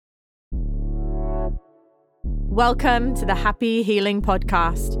Welcome to the Happy Healing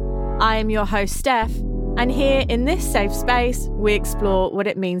Podcast. I am your host, Steph, and here in this safe space, we explore what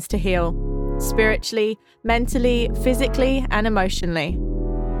it means to heal, spiritually, mentally, physically, and emotionally.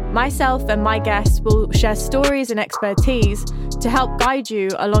 Myself and my guests will share stories and expertise to help guide you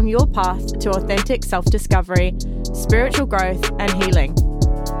along your path to authentic self-discovery, spiritual growth, and healing.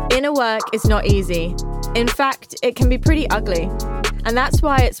 Inner work is not easy. In fact, it can be pretty ugly. And that's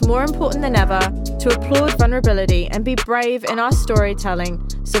why it's more important than ever to applaud vulnerability and be brave in our storytelling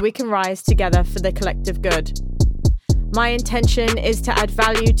so we can rise together for the collective good. My intention is to add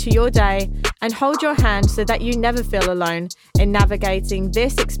value to your day and hold your hand so that you never feel alone in navigating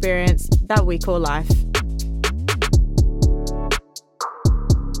this experience that we call life.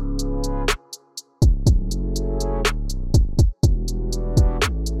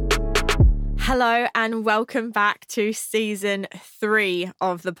 Hello and welcome back to season 3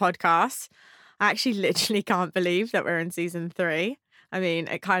 of the podcast. I actually literally can't believe that we're in season 3. I mean,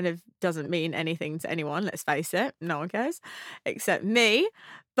 it kind of doesn't mean anything to anyone, let's face it. No one cares except me.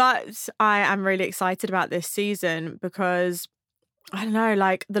 But I am really excited about this season because, I don't know,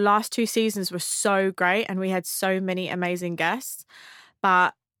 like the last 2 seasons were so great and we had so many amazing guests.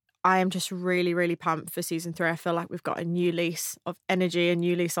 But I am just really, really pumped for season 3. I feel like we've got a new lease of energy, a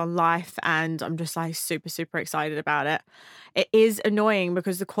new lease on life, and I'm just like super, super excited about it. It is annoying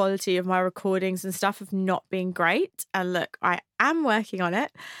because the quality of my recordings and stuff have not been great. And look, I am working on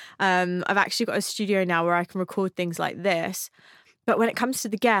it. I've actually got a studio now where I can record things like this. But when it comes to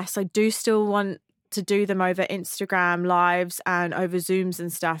the guests, I do still want to do them over Instagram lives and over Zooms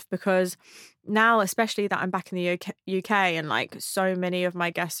and stuff, because now, especially that I'm back in the UK and like so many of my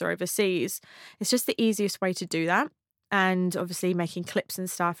guests are overseas, it's just the easiest way to do that. And obviously making clips and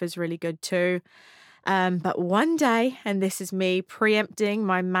stuff is really good too. But one day, and this is me preempting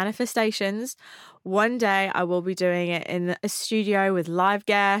my manifestations, one day I will be doing it in a studio with live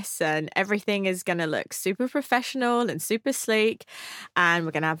guests and everything is going to look super professional and super sleek and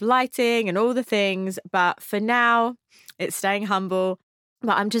we're going to have lighting and all the things. But for now, it's staying humble.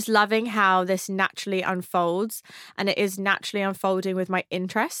 But I'm just loving how this naturally unfolds, and it is naturally unfolding with my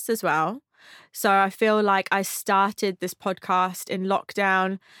interests as well. So I feel like I started this podcast in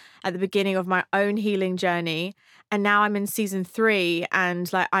lockdown at the beginning of my own healing journey. And now I'm in season 3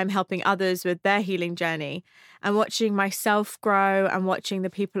 and like I'm helping others with their healing journey and watching myself grow and watching the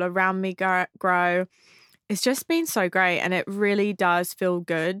people around me grow. It's just been so great and it really does feel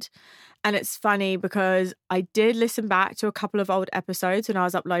good. And it's funny because I did listen back to a couple of old episodes when I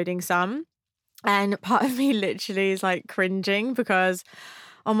was uploading some. And part of me literally is like cringing because,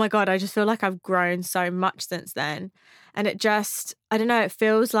 oh my God, I just feel like I've grown so much since then. And it just, I don't know, it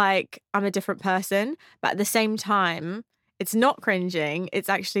feels like I'm a different person. But at the same time, it's not cringing. It's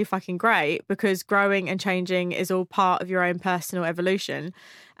actually fucking great because growing and changing is all part of your own personal evolution.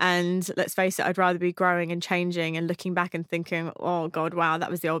 And let's face it, I'd rather be growing and changing and looking back and thinking, oh God, wow, that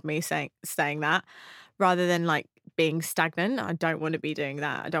was the old me saying that, rather than like being stagnant. I don't want to be doing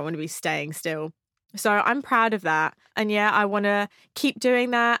that. I don't want to be staying still. So I'm proud of that. And yeah, I want to keep doing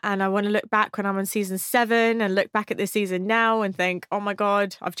that. And I want to look back when I'm on season 7 and look back at this season now and think, oh my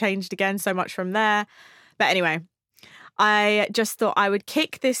God, I've changed again so much from there. But anyway, I just thought I would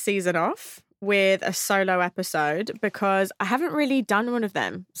kick this season off with a solo episode because I haven't really done one of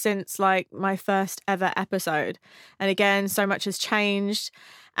them since like my first ever episode. And again, so much has changed.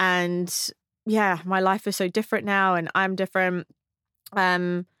 And yeah, my life is so different now and I'm different.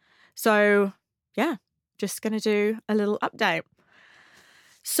 So yeah, just going to do a little update.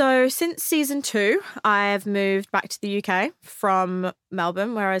 So since season 2, I've moved back to the UK from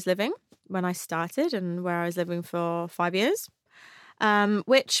Melbourne, where I was living when I started and where I was living for 5 years,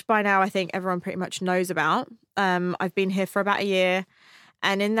 which by now I think everyone pretty much knows about. I've been here for about a year.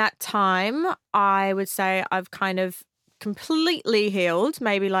 And in that time, I would say I've kind of completely healed,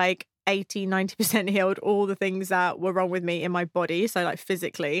 maybe like 80-90% healed all the things that were wrong with me in my body, so like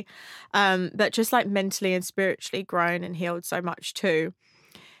physically, but just like mentally and spiritually grown and healed so much too.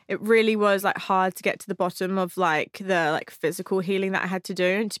 It really was like hard to get to the bottom of like the like physical healing that I had to do.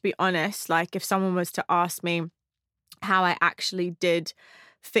 And to be honest, like if someone was to ask me how I actually did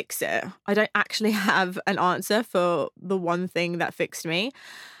fix it, I don't actually have an answer for the one thing that fixed me.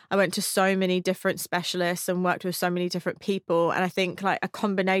 I went to so many different specialists and worked with so many different people. And I think like a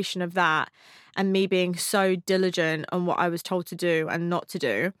combination of that and me being so diligent on what I was told to do and not to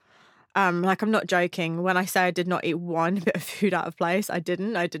do. Like I'm not joking. When I say I did not eat one bit of food out of place, I did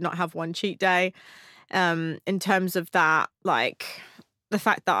not have one cheat day. In terms of that, like the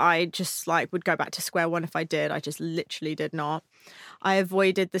fact that I just like would go back to square one if I did. I just literally did not. I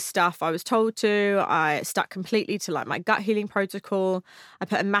avoided the stuff I was told to. I stuck completely to like my gut healing protocol. I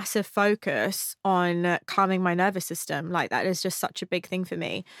put a massive focus on calming my nervous system. Like that is just such a big thing for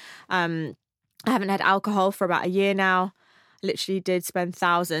me. I haven't had alcohol for about a year now. Literally did spend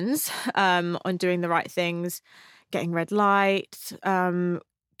thousands on doing the right things, getting red light,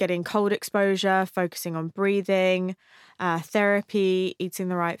 getting cold exposure, focusing on breathing, therapy, eating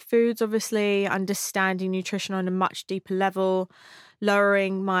the right foods, obviously, understanding nutrition on a much deeper level,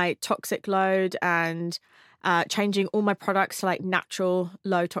 lowering my toxic load and changing all my products to like natural,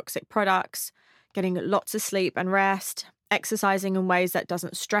 low toxic products, getting lots of sleep and rest, exercising in ways that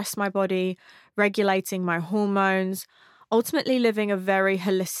doesn't stress my body, regulating my hormones, ultimately living a very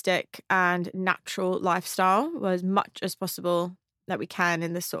holistic and natural lifestyle as much as possible that we can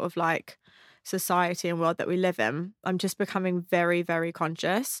in this sort of like society and world that we live in. I'm just becoming very, very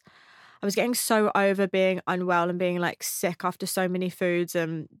conscious. I was getting so over being unwell and being like sick after so many foods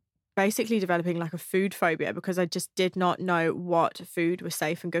and basically developing like a food phobia because I just did not know what food was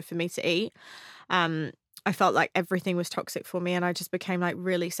safe and good for me to eat. I felt like everything was toxic for me and I just became like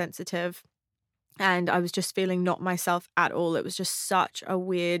really sensitive and I was just feeling not myself at all. It was just such a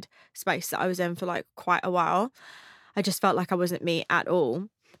weird space that I was in for like quite a while. I just felt like I wasn't me at all.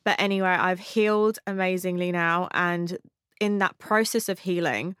 But anyway, I've healed amazingly now. And in that process of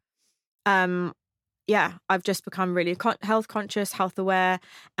healing, I've just become really health conscious, health aware.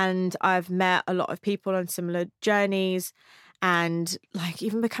 And I've met a lot of people on similar journeys and like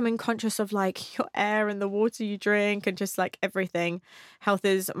even becoming conscious of like your air and the water you drink and just like everything. Health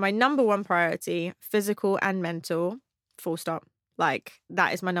is my number one priority, physical and mental, full stop. Like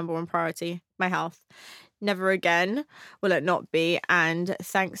that is my number one priority, my health. Never again will it not be. And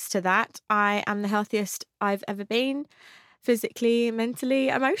thanks to that, I am the healthiest I've ever been, physically, mentally,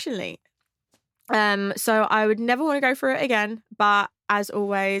 emotionally. So I would never want to go through it again. But as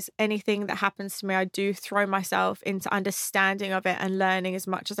always, anything that happens to me, I do throw myself into understanding of it and learning as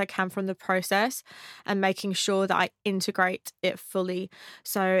much as I can from the process and making sure that I integrate it fully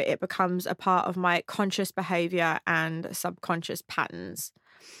so it becomes a part of my conscious behavior and subconscious patterns.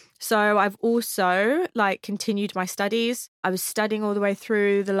 So I've also like continued my studies. I was studying all the way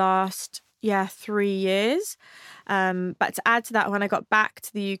through the last 3 years. But to add to that, when I got back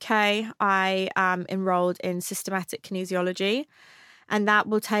to the UK, I enrolled in systematic kinesiology. And that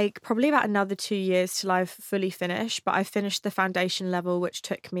will take probably about another 2 years till I've fully finished. But I finished the foundation level, which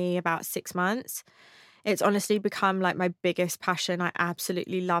took me about 6 months. It's honestly become like my biggest passion. I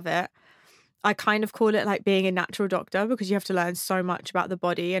absolutely love it. I kind of call it like being a natural doctor because you have to learn so much about the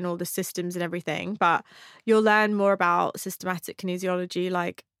body and all the systems and everything. But you'll learn more about systematic kinesiology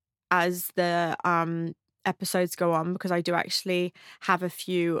like as the episodes go on, because I do actually have a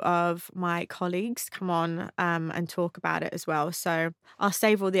few of my colleagues come on and talk about it as well. So I'll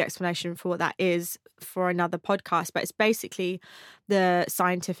save all the explanation for what that is for another podcast. But it's basically the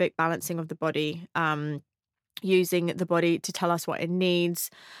scientific balancing of the body, using the body to tell us what it needs,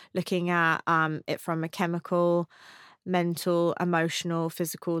 looking at it from a chemical, mental, emotional,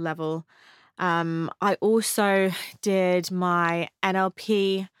 physical level. I also did my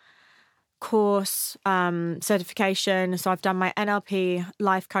NLP course certification. So I've done my NLP,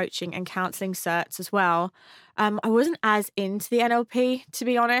 life coaching and counseling certs as well. I wasn't as into the NLP, to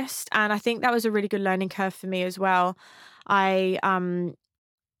be honest. And I think that was a really good learning curve for me as well. I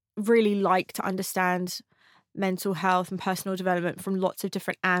really like to understand mental health and personal development from lots of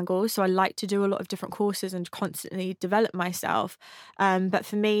different angles. So I like to do a lot of different courses and constantly develop myself. But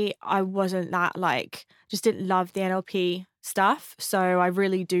for me, I wasn't that just didn't love the NLP stuff. So I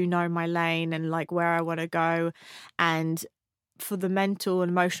really do know my lane and like where I want to go. And for the mental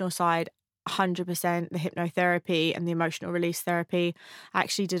and emotional side, 100% the hypnotherapy and the emotional release therapy. I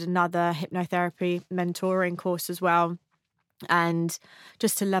actually did another hypnotherapy mentoring course as well. And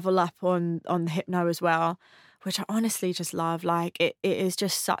just to level up on the hypno as well, which I honestly just love. Like it is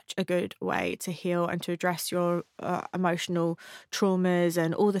just such a good way to heal and to address your emotional traumas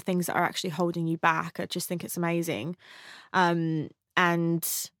and all the things that are actually holding you back. I just think it's amazing. I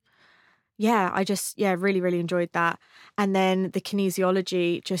really, really enjoyed that. And then the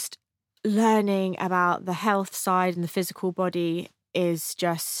kinesiology, just learning about the health side and the physical body is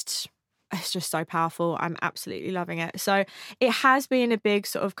just... it's just so powerful. I'm absolutely loving it. So it has been a big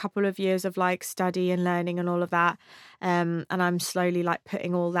sort of couple of years of like study and learning and all of that. And I'm slowly like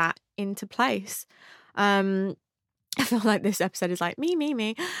putting all that into place. I feel like this episode is like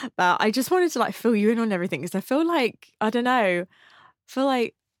me. But I just wanted to like fill you in on everything because I feel like, I don't know,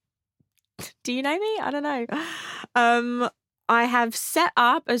 do you know me? I don't know. I have set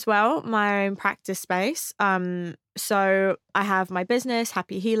up as well my own practice space. So I have my business,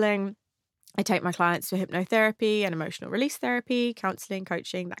 Happy Healing. I take my clients to hypnotherapy and emotional release therapy, counseling,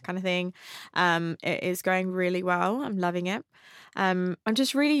 coaching, that kind of thing. It is going really well. I'm loving it. I'm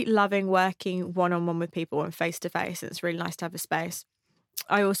just really loving working one-on-one with people and face-to-face. It's really nice to have a space.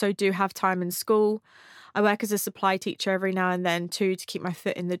 I also do have time in school. I work as a supply teacher every now and then too, to keep my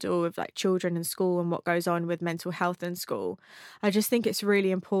foot in the door with like children in school and what goes on with mental health in school. I just think it's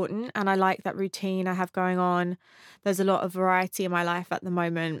really important, and I like that routine I have going on. There's a lot of variety in my life at the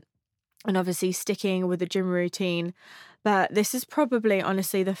moment, and obviously sticking with the gym routine. But this is probably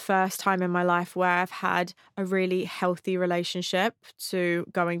honestly the first time in my life where I've had a really healthy relationship to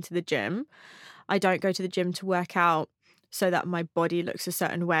going to the gym. I don't go to the gym to work out so that my body looks a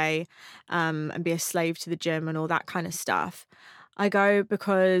certain way, and be a slave to the gym and all that kind of stuff. I go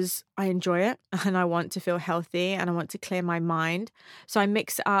because I enjoy it and I want to feel healthy and I want to clear my mind. So I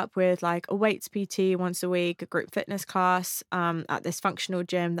mix it up with like a weights PT once a week, a group fitness class at this functional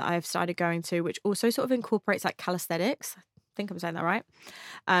gym that I've started going to, which also sort of incorporates like calisthenics. I think I'm saying that right.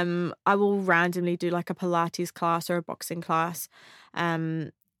 I will randomly do like a Pilates class or a boxing class.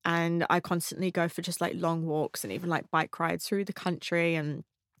 And I constantly go for just like long walks and even like bike rides through the country. And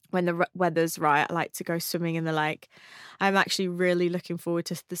when the weather's right, I like to go swimming in the lake. I'm actually really looking forward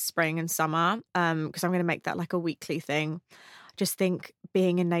to the spring and summer, because I'm going to make that like a weekly thing. I just think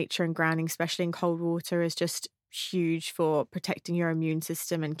being in nature and grounding, especially in cold water, is just huge for protecting your immune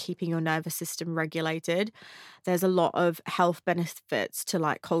system and keeping your nervous system regulated. There's a lot of health benefits to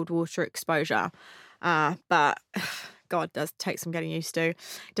like cold water exposure, but God, does take some getting used to. It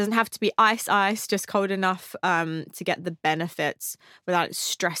doesn't have to be ice, just cold enough to get the benefits without it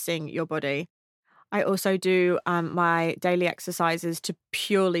stressing your body. I also do my daily exercises to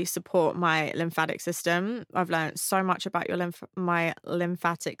purely support my lymphatic system. I've learned so much about my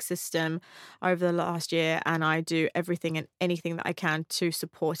lymphatic system over the last year, and I do everything and anything that I can to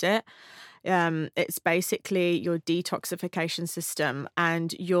support it. It's basically your detoxification system,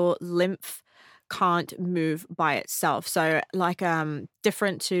 and your lymph can't move by itself. So like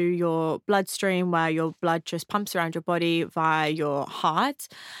different to your bloodstream, where your blood just pumps around your body via your heart,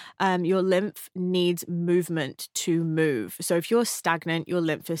 your lymph needs movement to move. So if you're stagnant, your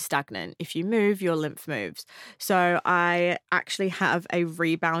lymph is stagnant. If you move, your lymph moves. So I actually have a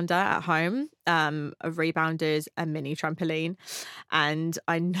rebounder at home. A rebounder is a mini trampoline, and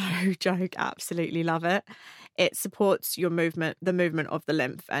I no joke, absolutely love it. It supports your movement, the movement of the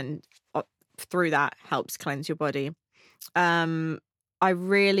lymph, and through that helps cleanse your body. I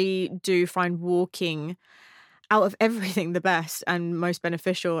really do find walking out of everything the best and most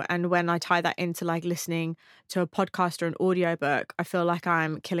beneficial. And when I tie that into like listening to a podcast or an audiobook, I feel like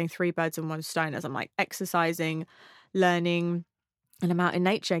I'm killing 3 birds in one stone, as I'm like exercising, learning, and I'm out in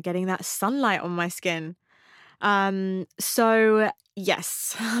nature, getting that sunlight on my skin. So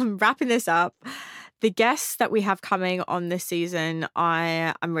yes, wrapping this up. The guests that we have coming on this season,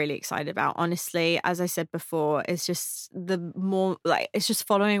 I'm really excited about. Honestly, as I said before, it's just it's just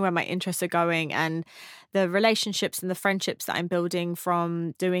following where my interests are going, and the relationships and the friendships that I'm building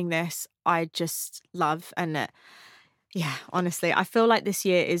from doing this, I just love. And yeah, honestly, I feel like this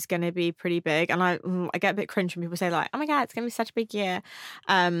year is going to be pretty big, and I get a bit cringe when people say like, "Oh my God, it's going to be such a big year."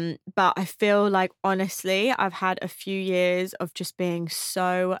 But I feel like honestly, I've had a few years of just being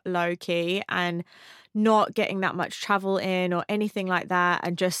so low key and not getting that much travel in or anything like that,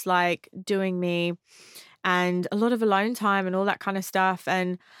 and just like doing me and a lot of alone time and all that kind of stuff.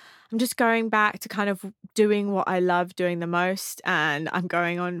 And I'm just going back to kind of doing what I love doing the most, and I'm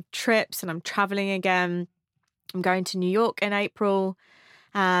going on trips and I'm traveling again. I'm going to New York in April.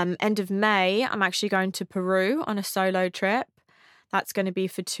 End of May, I'm actually going to Peru on a solo trip. That's going to be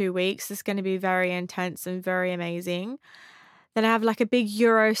for 2 weeks. It's going to be very intense and very amazing. Then I have like a big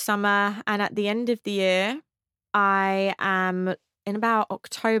Euro summer. And at the end of the year, I am in about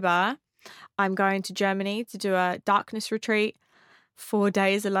October, I'm going to Germany to do a darkness retreat. 4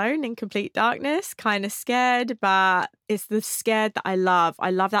 days alone in complete darkness, kind of scared, but it's the scared that I love.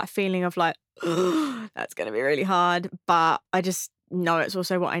 I love that feeling of like, that's going to be really hard, but I just know it's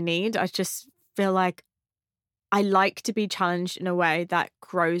also what I need. I just feel like I like to be challenged in a way that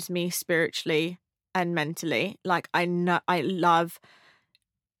grows me spiritually and mentally. Like I know I love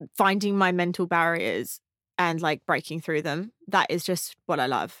finding my mental barriers and like breaking through them. That is just what I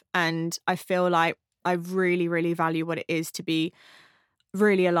love. And I feel like I really, really value what it is to be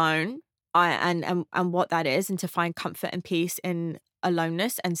really alone, and what that is, and to find comfort and peace in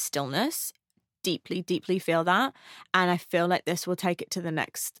aloneness and stillness. Deeply, deeply feel that. And I feel like this will take it to the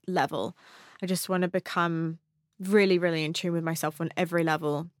next level. I just want to become really, really in tune with myself on every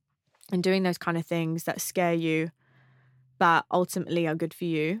level, and doing those kind of things that scare you but ultimately are good for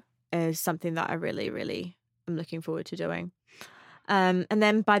you is something that I really, really am looking forward to doing. And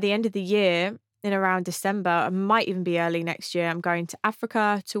then by the end of the year, in around December, it might even be early next year, I'm going to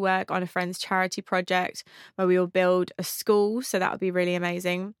Africa to work on a friend's charity project where we will build a school. So that would be really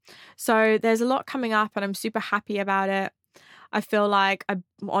amazing. So there's a lot coming up and I'm super happy about it. I feel like I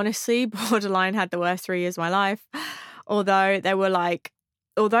honestly borderline had the worst 3 years of my life. Although they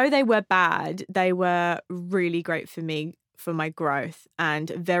were bad, they were really great for me, for my growth, and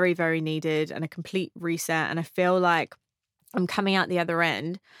very, very needed, and a complete reset. And I feel like I'm coming out the other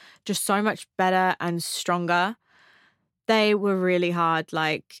end just so much better and stronger. They were really hard.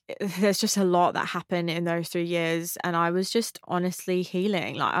 Like, there's just a lot that happened in those 3 years, and I was just honestly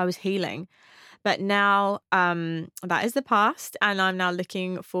healing. Like, I was healing. But now that is the past, and I'm now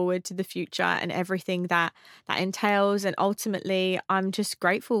looking forward to the future and everything that entails. And ultimately, I'm just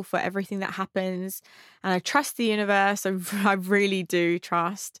grateful for everything that happens, and I trust the universe. I really do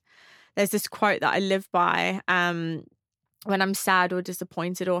trust. There's this quote that I live by when I'm sad or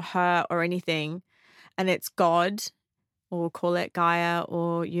disappointed or hurt or anything, and it's God, or call it Gaia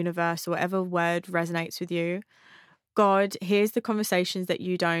or universe, or whatever word resonates with you. God hears the conversations that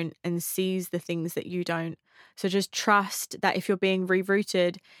you don't and sees the things that you don't. So just trust that if you're being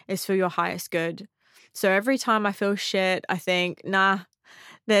rerouted, it's for your highest good. So every time I feel shit, I think, nah,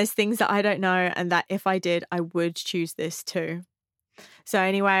 there's things that I don't know, and that if I did, I would choose this too. So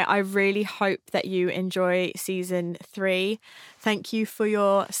anyway, I really hope that you enjoy season 3. Thank you for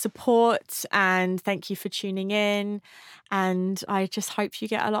your support and thank you for tuning in. And I just hope you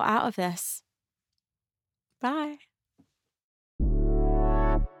get a lot out of this. Bye.